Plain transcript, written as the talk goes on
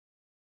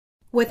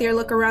With your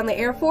look around the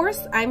Air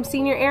Force, I'm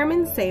Senior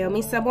Airman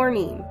Sayomi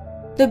Sabornin.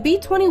 The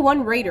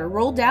B-21 Raider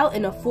rolled out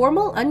in a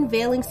formal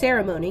unveiling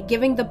ceremony,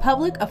 giving the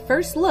public a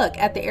first look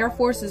at the Air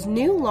Force's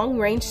new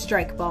long-range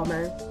strike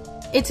bomber.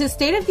 It's a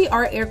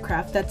state-of-the-art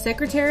aircraft that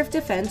Secretary of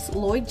Defense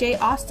Lloyd J.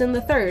 Austin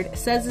III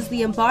says is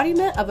the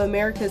embodiment of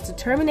America's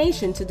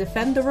determination to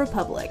defend the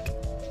Republic.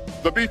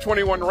 The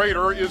B-21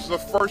 Raider is the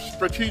first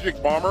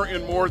strategic bomber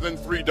in more than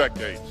 3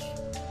 decades.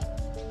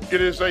 It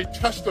is a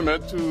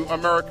testament to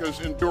America's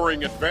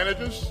enduring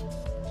advantages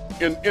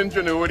in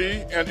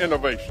ingenuity and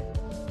innovation.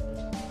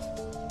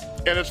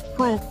 And it's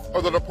proof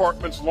of the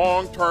Department's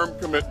long-term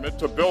commitment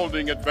to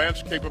building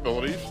advanced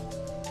capabilities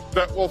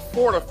that will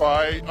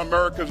fortify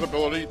America's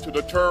ability to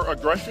deter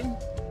aggression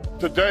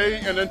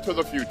today and into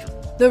the future.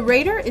 The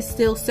Raider is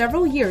still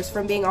several years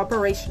from being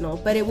operational,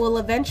 but it will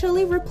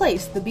eventually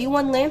replace the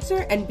B-1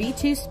 Lancer and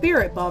B-2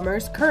 Spirit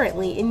bombers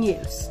currently in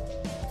use.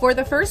 For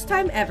the first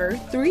time ever,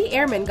 3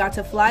 airmen got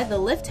to fly the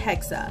Lift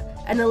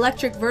HEXA, an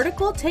electric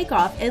vertical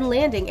takeoff and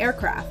landing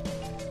aircraft.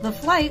 The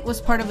flight was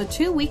part of a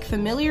 2-week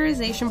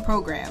familiarization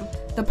program.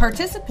 The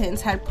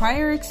participants had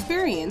prior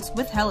experience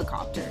with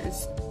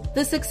helicopters.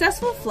 The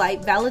successful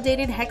flight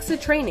validated HEXA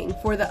training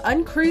for the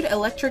uncrewed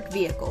electric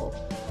vehicle.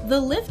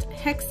 The Lift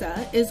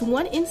HEXA is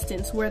one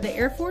instance where the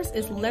Air Force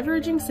is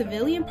leveraging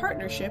civilian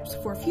partnerships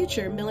for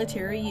future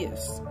military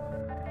use.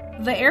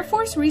 The Air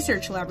Force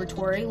Research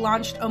Laboratory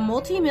launched a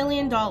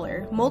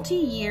multi-million-dollar,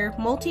 multi-year,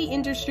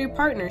 multi-industry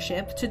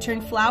partnership to turn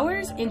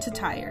flowers into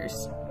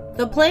tires.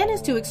 The plan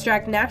is to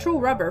extract natural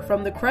rubber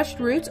from the crushed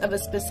roots of a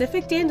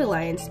specific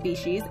dandelion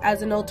species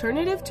as an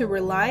alternative to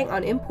relying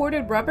on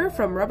imported rubber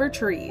from rubber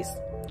trees.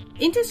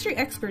 Industry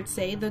experts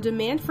say the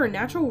demand for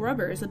natural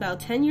rubber is about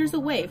 10 years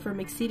away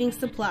from exceeding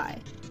supply,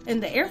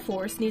 and the Air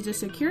Force needs a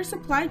secure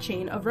supply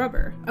chain of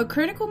rubber, a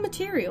critical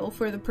material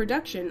for the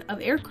production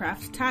of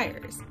aircraft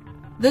tires.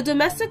 The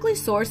domestically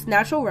sourced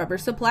natural rubber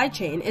supply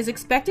chain is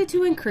expected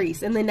to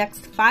increase in the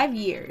next 5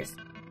 years.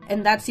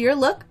 And that's your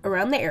look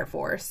around the Air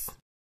Force.